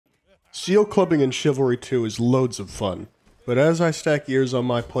Seal clubbing in Chivalry 2 is loads of fun, but as I stack years on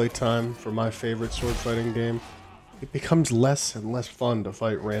my playtime for my favorite sword fighting game, it becomes less and less fun to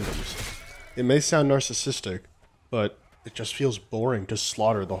fight randoms. It may sound narcissistic, but it just feels boring to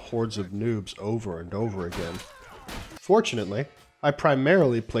slaughter the hordes of noobs over and over again. Fortunately, I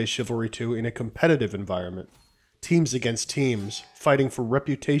primarily play Chivalry 2 in a competitive environment. Teams against teams, fighting for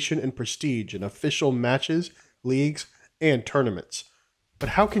reputation and prestige in official matches, leagues, and tournaments. But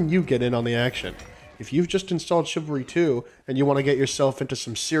how can you get in on the action? If you've just installed Chivalry 2 and you want to get yourself into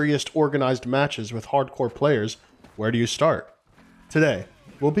some serious organized matches with hardcore players, where do you start? Today,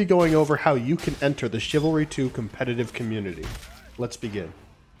 we'll be going over how you can enter the Chivalry 2 competitive community. Let's begin.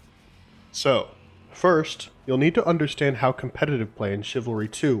 So, first, you'll need to understand how competitive play in Chivalry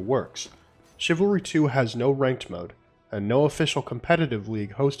 2 works. Chivalry 2 has no ranked mode, and no official competitive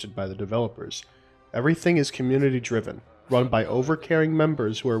league hosted by the developers. Everything is community driven, run by over-caring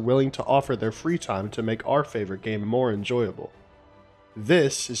members who are willing to offer their free time to make our favorite game more enjoyable.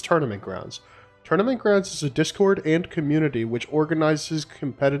 This is Tournament Grounds. Tournament Grounds is a Discord and community which organizes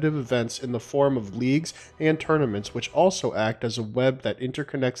competitive events in the form of leagues and tournaments which also act as a web that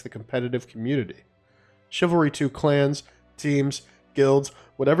interconnects the competitive community. Chivalry 2 clans, teams, guilds,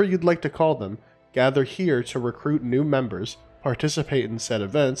 whatever you'd like to call them, gather here to recruit new members, participate in said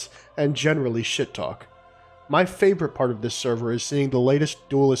events, and generally shit talk. My favorite part of this server is seeing the latest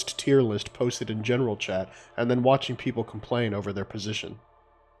duelist tier list posted in general chat and then watching people complain over their position.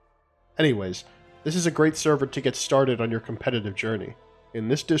 Anyways, this is a great server to get started on your competitive journey. In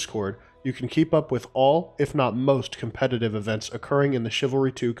this Discord, you can keep up with all, if not most, competitive events occurring in the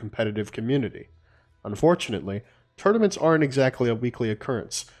Chivalry 2 competitive community. Unfortunately, tournaments aren't exactly a weekly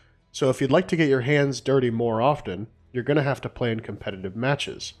occurrence, so if you'd like to get your hands dirty more often, you're going to have to play in competitive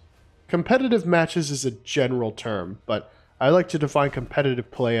matches. Competitive matches is a general term, but I like to define competitive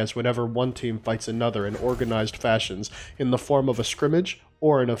play as whenever one team fights another in organized fashions in the form of a scrimmage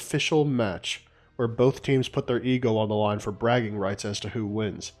or an official match, where both teams put their ego on the line for bragging rights as to who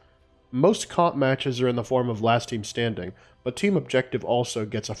wins. Most comp matches are in the form of last team standing, but Team Objective also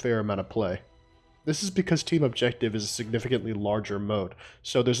gets a fair amount of play. This is because Team Objective is a significantly larger mode,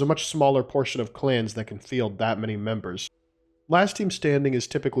 so there's a much smaller portion of clans that can field that many members. Last team standing is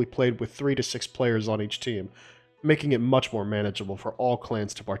typically played with 3 to 6 players on each team, making it much more manageable for all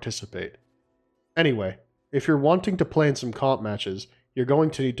clans to participate. Anyway, if you're wanting to play in some comp matches, you're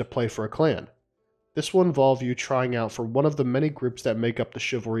going to need to play for a clan. This will involve you trying out for one of the many groups that make up the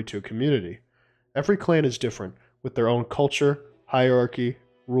Chivalry 2 community. Every clan is different, with their own culture, hierarchy,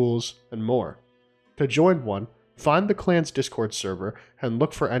 rules, and more. To join one, find the clan's Discord server and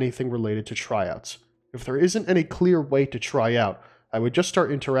look for anything related to tryouts. If there isn't any clear way to try out, I would just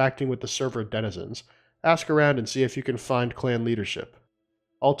start interacting with the server denizens. Ask around and see if you can find clan leadership.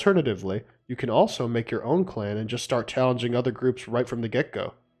 Alternatively, you can also make your own clan and just start challenging other groups right from the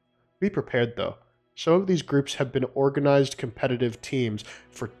get-go. Be prepared though. Some of these groups have been organized competitive teams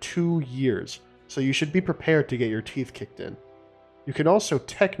for 2 years, so you should be prepared to get your teeth kicked in. You can also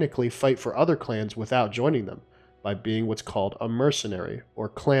technically fight for other clans without joining them, by being what's called a mercenary, or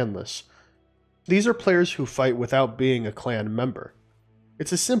clanless. These are players who fight without being a clan member.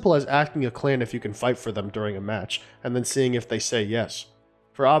 It's as simple as asking a clan if you can fight for them during a match, and then seeing if they say yes.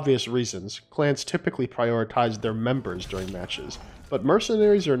 For obvious reasons, clans typically prioritize their members during matches, but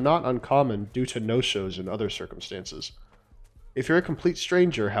mercenaries are not uncommon due to no-shows and other circumstances. If you're a complete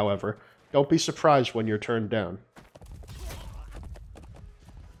stranger, however, don't be surprised when you're turned down.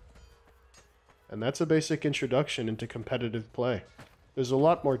 And that's a basic introduction into competitive play. There's a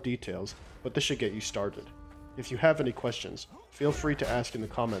lot more details, but this should get you started. If you have any questions, feel free to ask in the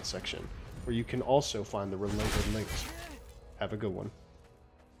comments section, where you can also find the related links. Have a good one.